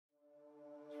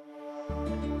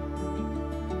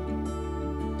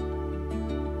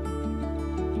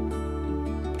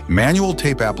Manual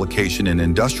tape application in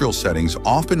industrial settings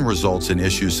often results in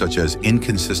issues such as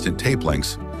inconsistent tape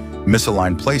lengths,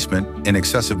 misaligned placement, and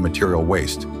excessive material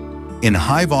waste. In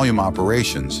high-volume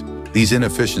operations, these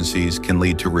inefficiencies can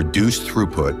lead to reduced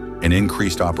throughput and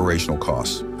increased operational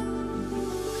costs.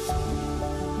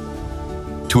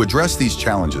 To address these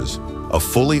challenges, a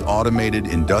fully automated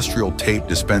industrial tape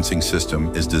dispensing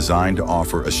system is designed to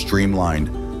offer a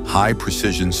streamlined,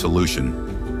 high-precision solution.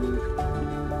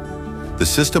 The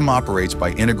system operates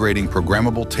by integrating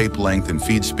programmable tape length and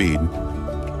feed speed,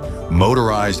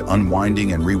 motorized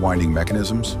unwinding and rewinding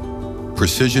mechanisms,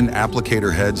 precision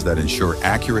applicator heads that ensure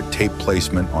accurate tape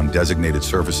placement on designated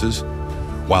surfaces,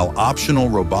 while optional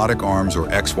robotic arms or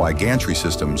XY gantry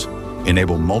systems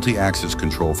enable multi-axis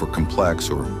control for complex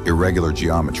or irregular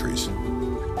geometries.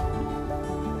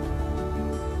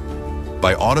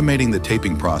 By automating the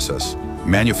taping process,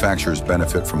 manufacturers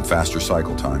benefit from faster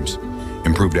cycle times,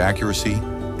 improved accuracy,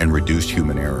 and reduced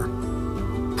human error.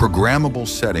 Programmable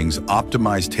settings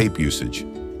optimize tape usage,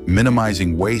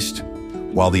 minimizing waste,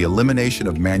 while the elimination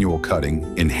of manual cutting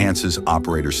enhances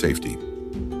operator safety.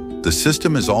 The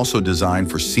system is also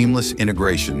designed for seamless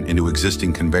integration into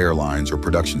existing conveyor lines or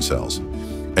production cells,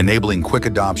 enabling quick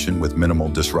adoption with minimal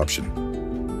disruption.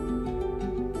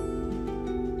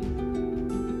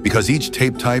 Because each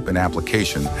tape type and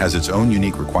application has its own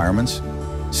unique requirements,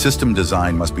 system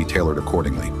design must be tailored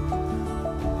accordingly.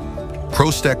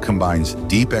 ProStec combines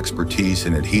deep expertise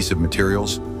in adhesive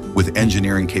materials with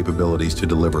engineering capabilities to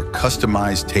deliver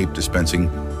customized tape dispensing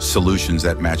solutions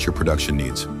that match your production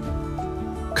needs.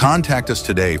 Contact us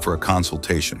today for a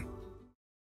consultation.